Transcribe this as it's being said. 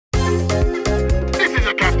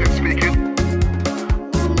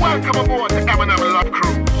Welcome aboard the M&M Love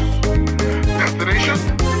Cruise. Destination?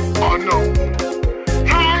 Unknown.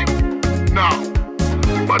 Time? Now.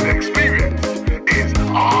 But the experience is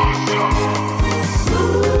awesome.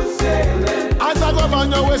 Smooth sailing. As I go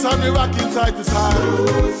on your waist and we rock inside to side.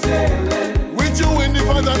 Smooth sailing. With you in the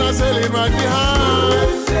front and I'm sailing right behind.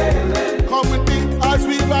 Smooth sailing. Come with me as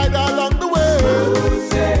we ride along the way.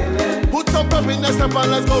 Smooth sailing. Put some pep in the step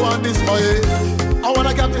and let's go on this voyage. I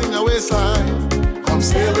wanna get in your waistline. Come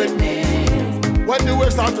sail with me. When the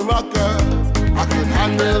waves start to rock, girl, I can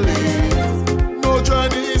handle it. No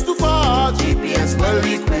journey is too far. GPS well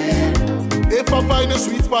equipped. If I find a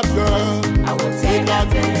sweet spot, girl, I will take that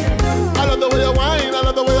there. I love the way you whine, I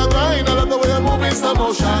love the way you grind, I love the way you move in slow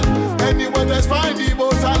motion. Anyone that's fine, the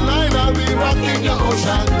boats online, I'll be rocking your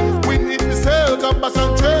ocean. We need to sail, compass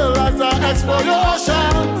and trail as I explore your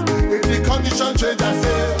ocean. If the condition change, I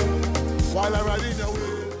sail while I ride in your wave.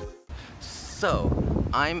 So,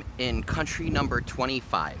 I'm in country number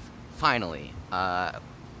 25, finally.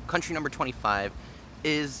 Country number 25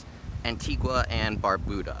 is Antigua and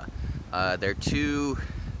Barbuda. They're two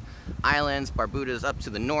islands. Barbuda's up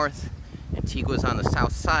to the north, Antigua's on the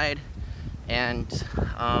south side, and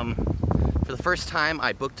for the first time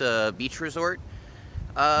I booked a beach resort.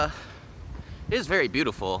 It is very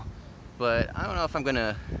beautiful, but I don't know if I'm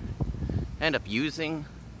gonna end up using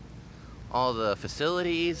all the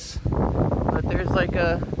facilities. But there's like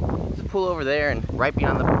there's a pool over there, and right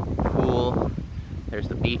beyond the pool there's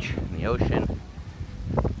the beach and the ocean,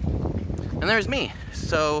 and there's me.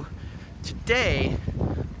 So today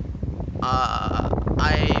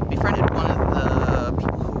I befriended one of the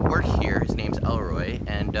people who work here. His name's Elroy,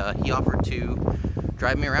 and he offered to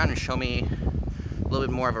drive me around and show me a little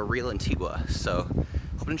bit more of a real Antigua. So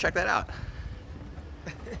hoping to check that out.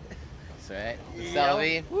 That's right.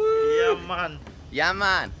 Salvi. Yeah, man. Yeah,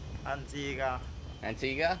 man. Antigua.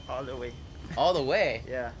 Antigua? All the way. All the way?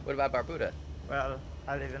 Yeah. What about Barbuda? Well,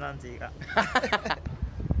 I live in Antigua.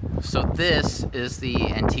 So this is the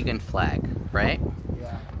Antiguan flag, right?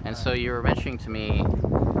 Yeah. And so you were mentioning to me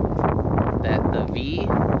that the V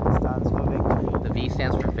Stands for victory. the V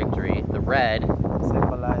stands for victory, the red,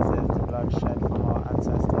 Symbolizes the bloodshed from our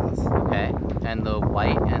ancestors. okay, and the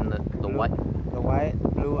white and the Blue. white. The white,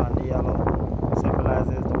 blue, and the yellow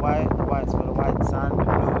symbolizes the white. The white's for the white sand. The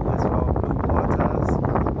blue is for blue waters.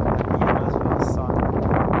 And the yellow is for the sun.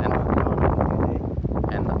 And- Our crown of every day.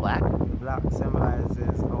 And the black? The black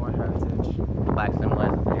symbolizes our heritage. The black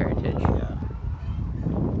symbolizes the heritage. Yeah.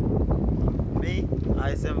 Me,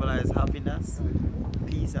 I symbolize happiness,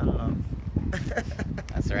 peace, and love.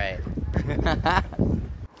 That's right.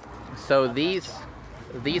 So these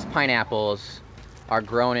pineapples are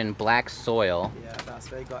grown in black soil, Yeah, that's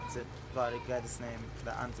where it got its name,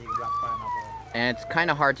 the Antigua black pineapple. and it's kind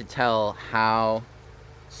of hard to tell how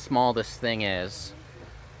small this thing is,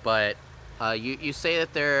 but you say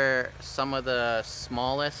that they're some of the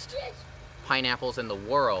smallest pineapples in the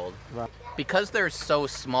world. Right. Because they're so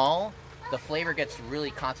small, the flavor gets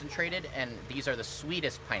really concentrated, and these are the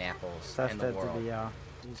sweetest pineapples in the Tested to world.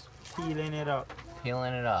 be, just peeling it up.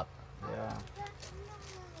 Peeling it up. Yeah.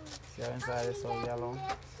 See how inside is so yellow,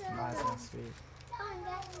 nice and sweet.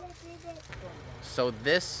 So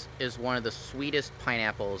this is one of the sweetest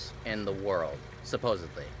pineapples in the world,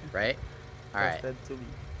 supposedly, right? All right. Tested to be.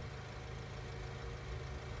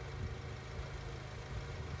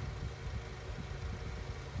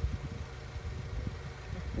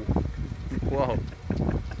 Whoa.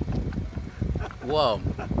 Whoa.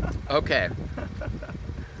 Okay.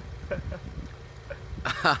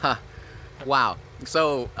 Wow.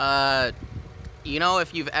 So, you know,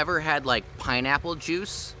 if you've ever had like pineapple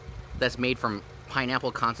juice that's made from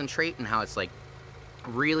pineapple concentrate, and how it's like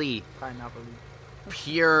really Pineapple.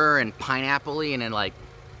 pure and pineapple-y and then like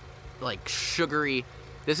sugary.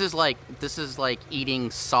 This is like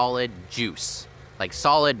eating solid juice, like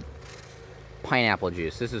solid pineapple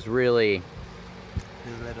juice. This is really,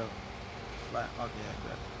 This little flat. Okay,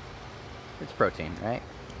 good. it's protein, right?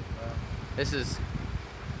 This is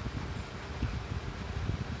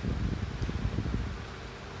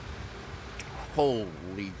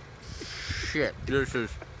holy shit. This is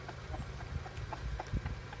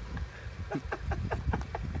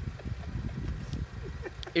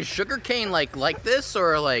Is sugarcane like this,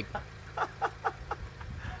 or like,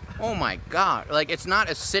 oh my god, like it's not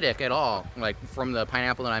acidic at all, like from the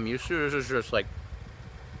pineapple that I'm used to. This is just like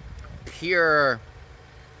pure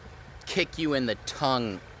kick you in the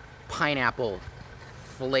tongue pineapple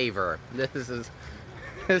flavor. This is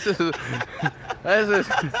fucking good.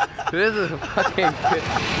 This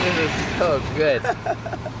is so good.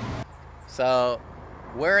 So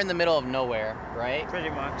we're in the middle of nowhere, right? Pretty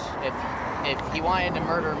much. If he wanted to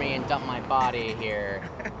murder me and dump my body here,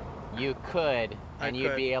 you could, and you'd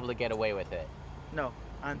could. be able to get away with it. No,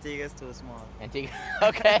 Antigua is too small. Antigua.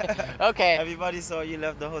 Okay. Okay. Everybody saw you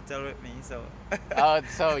left the hotel with me, so. Oh,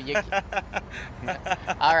 so you.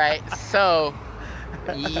 All right. So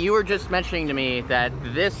you were just mentioning to me that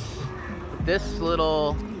this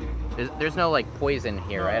little. There's no like poison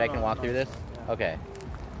here, right? I can walk through this. Okay.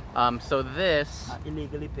 So this. I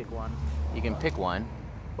illegally pick one. You can pick one.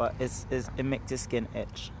 But it makes the skin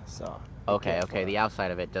itch, so. Okay. Okay. The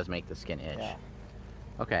outside of it does make the skin itch. Yeah.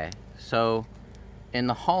 Okay. So, in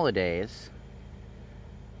the holidays,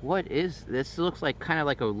 what is this? Looks like kind of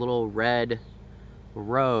like a little red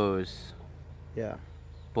rose. Yeah.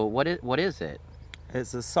 But what is it?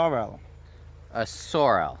 It's a sorrel. A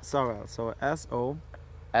sorrel. Sorrel. So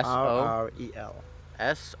S-O-R-R-E-L.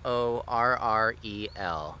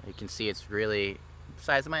 S-O-R-R-E-L. You can see it's really the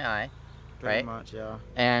size of my eye, Pretty right? much, yeah.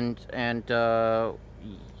 And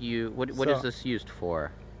what is this used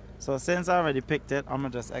for? So since I already picked it, I'm gonna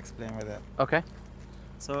just explain with it. Okay.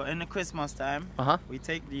 So in the Christmas time, Uh-huh. we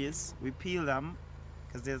take these, we peel them,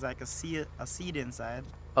 because there's like a seed inside.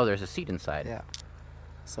 Oh, there's a seed inside. Yeah.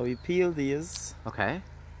 So we peel these. Okay.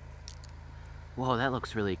 Whoa, that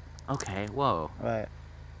looks really... Okay, whoa. Right.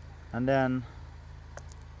 And then,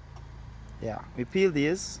 yeah, we peel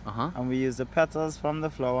these, Uh-huh. and we use the petals from the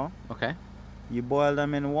flower. Okay. You boil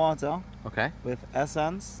them in water Okay. with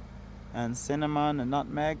essence and cinnamon and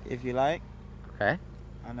nutmeg if you like. Okay.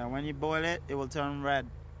 And then when you boil it, it will turn red.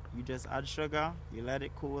 You just add sugar, you let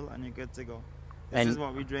it cool, and you're good to go. This And- is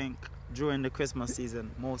what we drink during the Christmas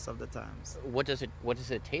season most of the times. What does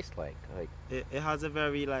it taste like? Like It has a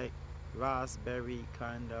very like raspberry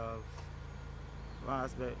kind of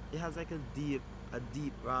raspberry. It has like a deep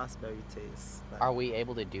raspberry taste. Like, are we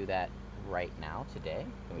able to do that right now today?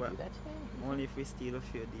 Can we Well- do that today? only if we steal a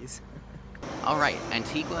few of these. All right,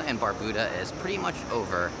 Antigua and Barbuda is pretty much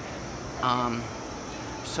over.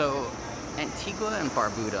 So Antigua and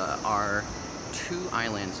Barbuda are two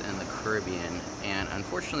islands in the Caribbean, and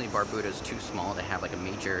unfortunately Barbuda is too small to have like a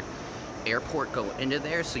major airport go into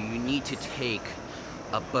there, so you need to take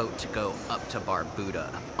a boat to go up to Barbuda.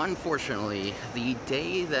 Unfortunately, the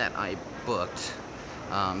day that I booked,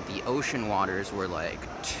 the ocean waters were like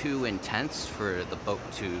too intense for the boat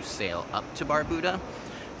to sail up to Barbuda,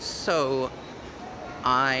 so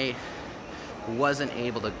I wasn't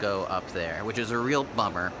able to go up there, which is a real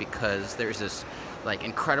bummer because there's this like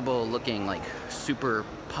incredible looking like super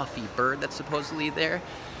puffy bird that's supposedly there,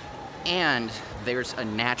 and there's a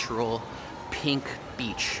natural pink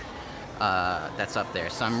beach that's up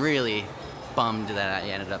there, so I'm really bummed that I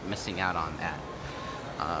ended up missing out on that.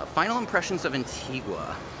 Final impressions of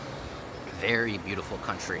Antigua. Very beautiful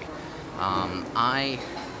country. I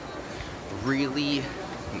really...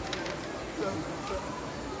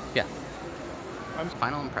 Yeah.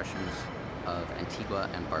 Final impressions of Antigua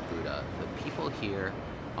and Barbuda. The people here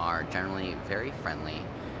are generally very friendly.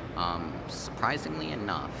 Surprisingly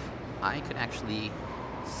enough, I could actually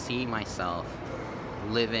see myself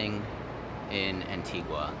living in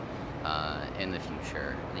Antigua in the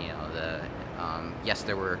future. You know, yes,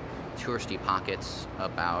 there were touristy pockets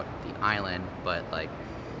about the island, but like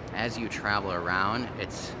as you travel around,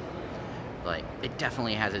 it's like it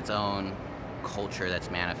definitely has its own culture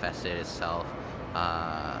that's manifested itself.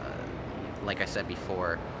 Like I said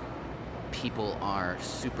before, people are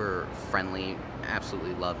super friendly,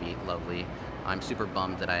 absolutely lovely. I'm super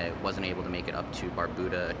bummed that I wasn't able to make it up to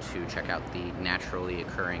Barbuda to check out the naturally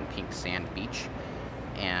occurring pink sand beach.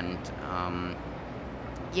 And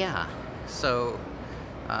yeah, so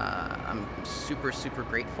I'm super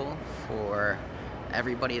grateful for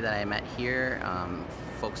everybody that I met here.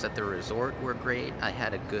 Folks at the resort were great. I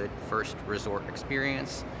had a good first resort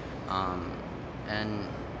experience. And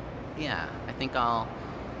yeah, I think I'll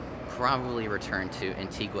probably return to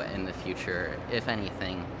Antigua in the future, if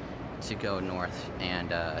anything, to go north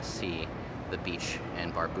and see the beach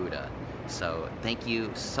in Barbuda. So thank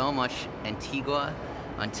you so much, Antigua.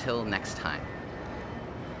 Until next time.